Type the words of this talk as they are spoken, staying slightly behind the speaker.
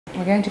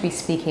We're going to be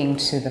speaking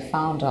to the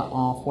founder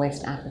of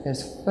West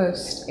Africa's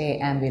first air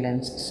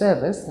ambulance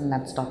service, and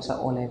that's Dr.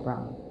 Ola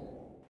Brown.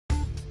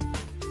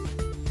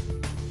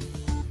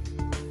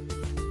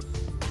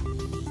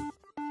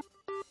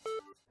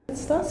 It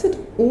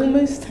started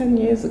almost 10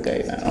 years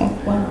ago now.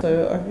 Wow.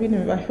 So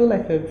I feel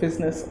like a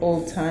business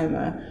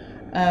old-timer.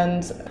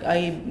 And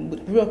I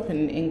grew up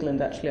in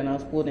England actually, and I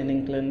was born in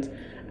England.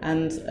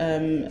 And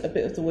a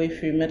bit of the way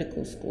through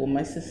medical school,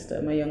 my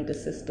younger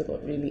sister,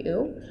 got really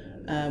ill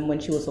when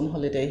she was on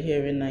holiday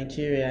here in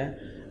Nigeria.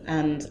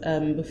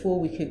 And before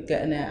we could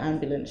get an air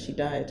ambulance, she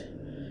died.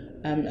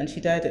 And she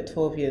died at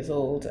 12 years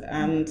old.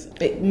 And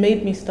it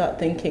made me start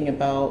thinking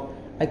about,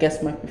 I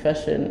guess, my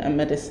profession and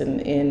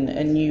medicine in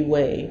a new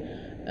way.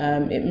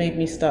 It made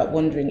me start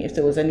wondering if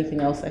there was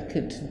anything else I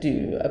could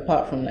do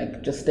apart from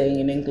like just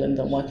staying in England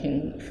and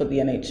working for the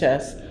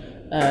NHS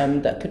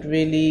that could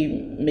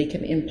really make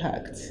an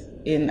impact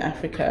in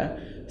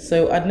Africa.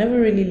 So I'd never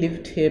really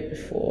lived here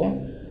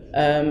before.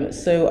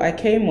 So I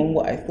came on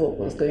what I thought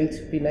was going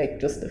to be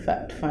like just a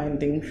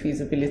fact-finding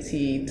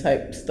feasibility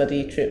type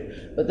study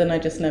trip, but then I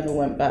just never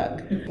went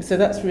back. So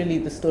that's really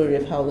the story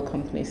of how the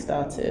company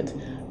started.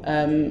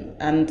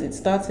 And it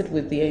started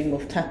with the aim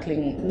of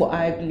tackling what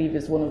I believe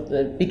is one of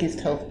the biggest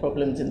health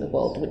problems in the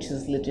world, which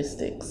is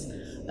logistics.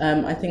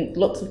 I think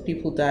lots of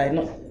people die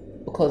not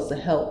because the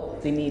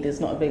help they need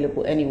is not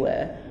available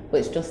anywhere, but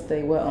it's just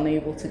they were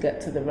unable to get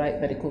to the right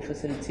medical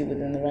facility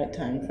within the right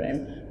time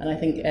frame. And I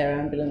think air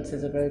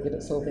ambulances are very good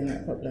at solving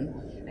that problem.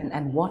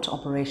 And what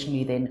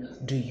operationally then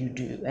do you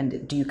do?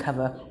 And do you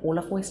cover all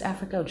of West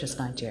Africa or just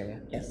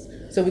Nigeria? Yes,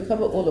 so we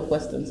cover all of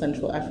West and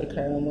Central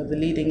Africa, and we're the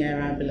leading air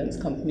ambulance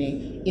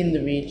company in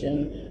the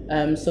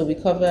region. So we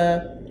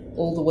cover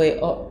all the way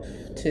up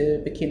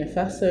to Burkina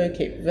Faso,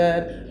 Cape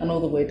Verde, and all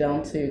the way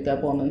down to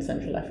Gabon and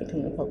Central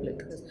African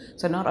Republic.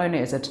 So not only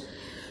is it,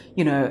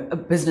 a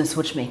business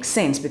which makes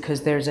sense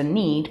because there's a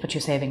need, but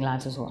you're saving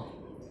lives as well.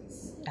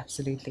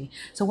 Absolutely.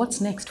 So what's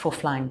next for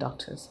Flying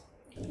Doctors?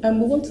 We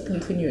want to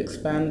continue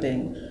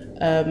expanding.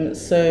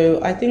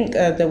 So I think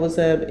there was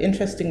an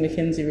interesting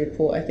McKinsey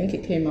report. I think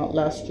it came out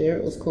last year.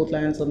 It was called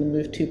Lions on the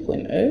Move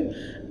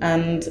 2.0.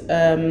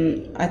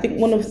 And I think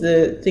one of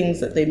the things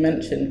that they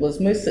mentioned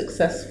was most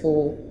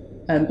successful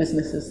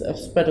businesses have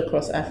spread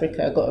across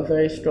Africa, got a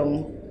very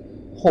strong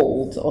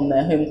hold on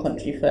their home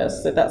country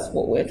first. So that's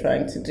what we're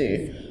trying to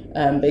do.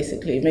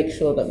 Basically make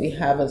sure that we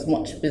have as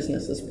much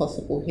business as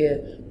possible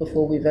here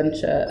before we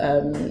venture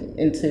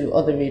into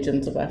other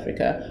regions of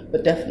Africa.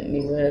 But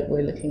definitely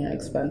we're looking at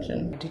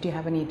expansion. Did you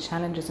have any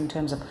challenges in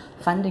terms of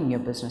funding your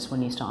business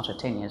when you started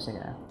 10 years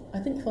ago? I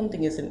think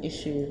funding is an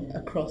issue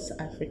across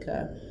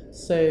Africa.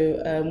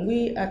 So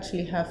we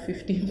actually have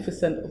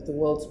 15% of the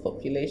world's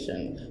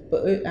population,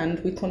 and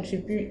we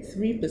contribute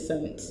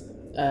 3%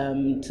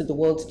 to the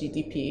world's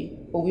GDP,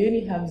 but we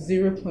only have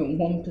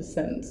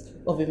 0.1%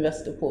 of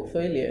investor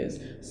portfolios.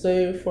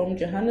 So from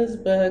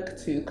Johannesburg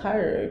to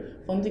Cairo,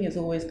 funding is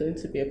always going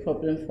to be a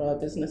problem for our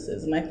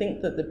businesses. And I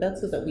think that the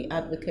better that we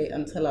advocate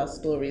and tell our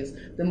stories,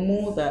 the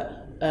more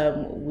that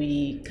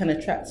we can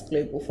attract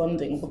global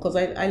funding. Because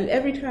I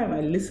every time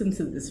I listen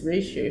to this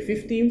ratio,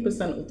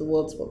 15% of the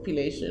world's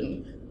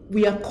population,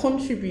 we are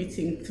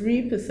contributing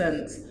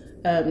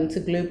 3% to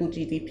global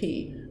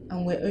GDP.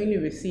 And we're only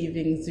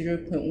receiving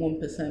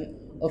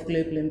 0.1% of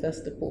global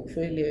investor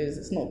portfolios.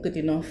 It's not good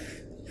enough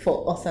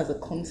for us as a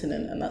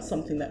continent, and that's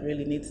something that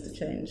really needs to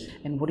change.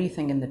 And what do you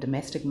think in the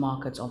domestic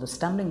markets are the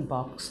stumbling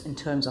blocks in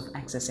terms of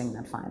accessing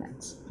that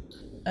finance?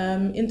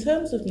 In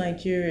terms of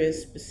Nigeria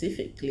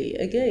specifically,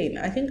 again,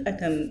 I think I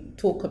can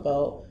talk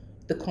about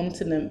the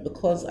continent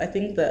because I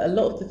think that a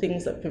lot of the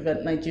things that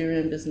prevent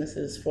Nigerian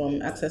businesses from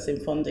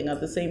accessing funding are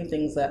the same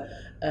things that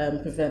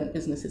prevent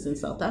businesses in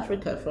South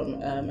Africa from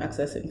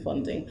accessing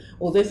funding.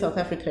 Although South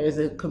Africa is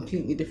a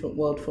completely different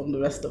world from the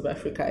rest of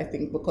Africa, I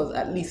think, because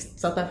at least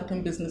South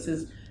African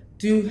businesses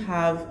do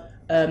have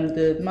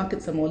the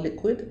markets are more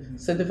liquid.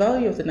 So the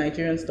value of the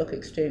Nigerian Stock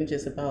Exchange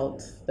is about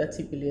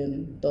 $30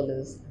 billion.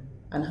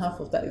 And half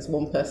of that is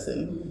one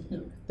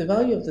person. The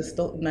value of the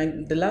stock,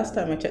 the last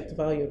time I checked the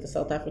value of the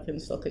South African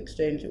Stock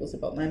Exchange, it was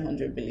about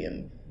 900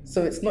 billion.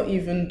 So it's not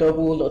even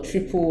double or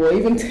triple or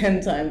even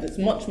 10 times. It's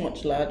much,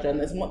 much larger, and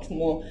there's much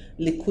more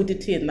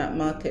liquidity in that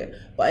market.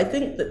 But I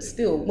think that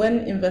still, when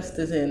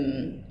investors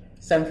in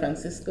San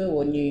Francisco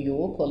or New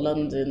York or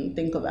London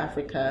think of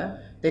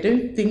Africa, they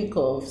don't think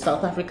of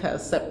South Africa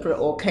as separate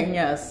or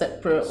Kenya as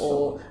separate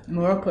or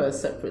Morocco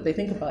as separate. They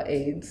think about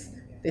AIDS,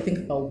 they think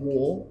about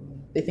war,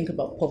 they think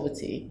about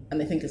poverty, and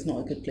they think it's not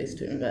a good place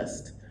to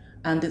invest.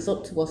 And it's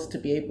up to us to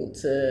be able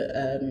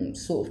to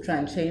sort of try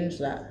and change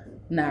that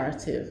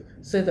narrative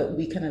so that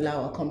we can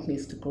allow our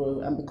companies to grow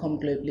and become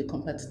globally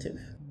competitive.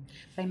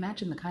 So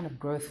imagine the kind of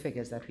growth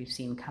figures that we've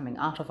seen coming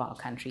out of our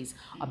countries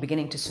are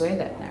beginning to sway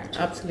that narrative.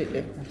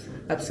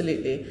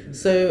 Absolutely.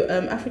 So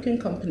African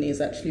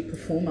companies actually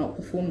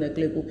outperform their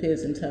global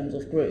peers in terms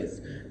of growth.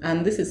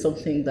 And this is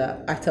something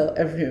that I tell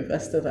every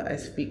investor that I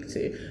speak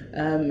to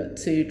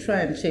try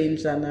and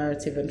change that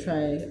narrative and try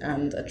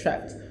and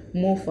attract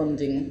more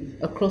funding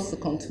across the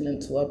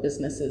continent to our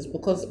businesses,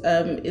 because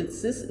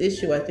it's this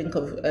issue, I think,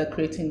 of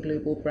creating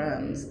global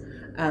brands.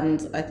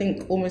 And I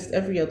think almost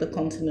every other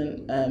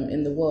continent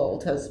in the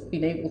world has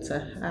been able to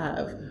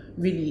have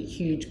really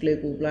huge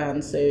global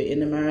brands. So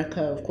in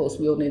America, of course,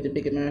 we all know the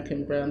big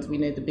American brands, we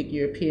know the big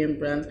European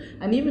brands,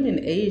 and even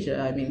in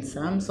Asia, I mean,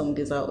 Samsung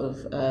is out of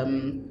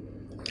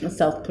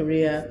South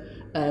Korea.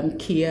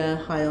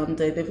 Kia,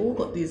 Hyundai, they've all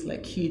got these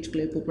like huge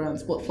global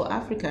brands. But for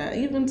Africa,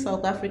 even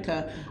South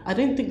Africa, I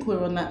don't think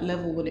we're on that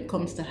level when it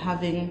comes to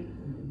having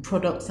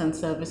products and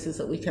services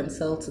that we can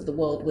sell to the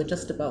world. We're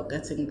just about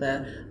getting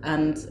there.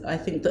 And I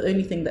think the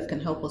only thing that can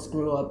help us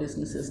grow our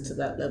businesses to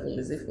that level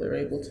is if we're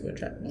able to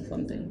attract more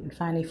funding. And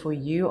finally, for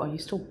you, are you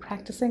still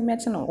practicing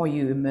medicine, or are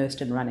you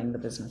immersed in running the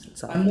business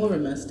itself? I'm more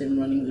immersed in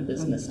running the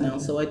business now.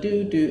 So I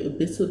do a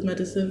bit of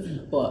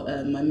medicine,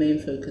 but my main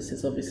focus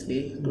is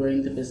obviously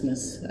growing the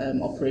business,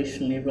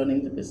 operationally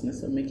running the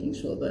business and making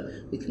sure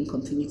that we can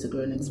continue to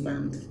grow and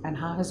expand. And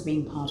how has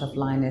being part of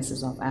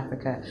Lionesses of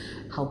Africa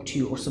helped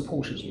you or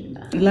supported you in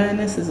that?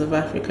 Lionesses of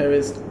Africa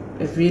is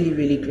a really,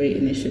 really great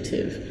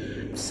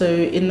initiative. So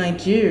in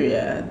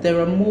Nigeria, there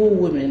are more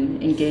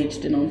women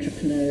engaged in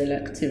entrepreneurial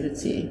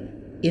activity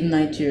in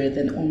Nigeria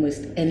than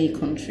almost any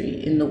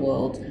country in the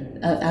world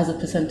as a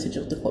percentage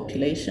of the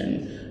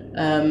population.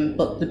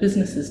 But the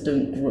businesses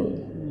don't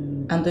grow,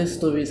 and those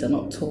stories are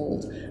not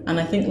told. And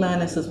I think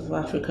Lionesses of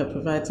Africa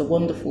provides a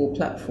wonderful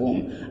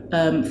platform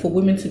for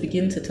women to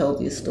begin to tell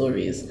these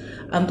stories.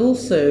 And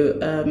also,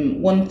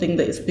 one thing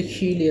that is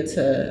peculiar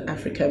to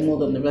Africa more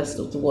than the rest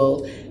of the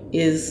world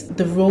is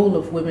the role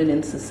of women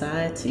in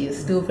society is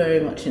still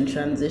very much in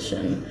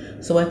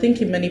transition. So I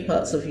think in many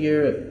parts of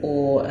Europe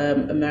or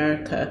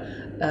America,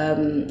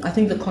 I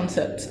think the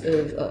concept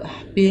of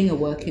being a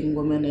working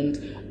woman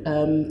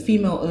and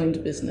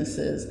female-owned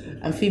businesses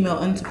and female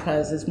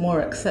enterprise is more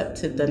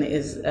accepted than it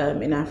is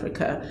in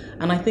Africa.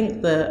 And I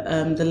think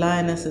the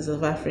Lionesses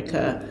of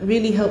Africa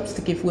really helps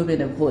to give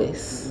women a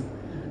voice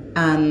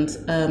and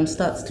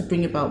starts to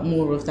bring about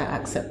more of that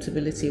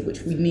acceptability,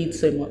 which we need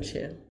so much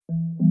here.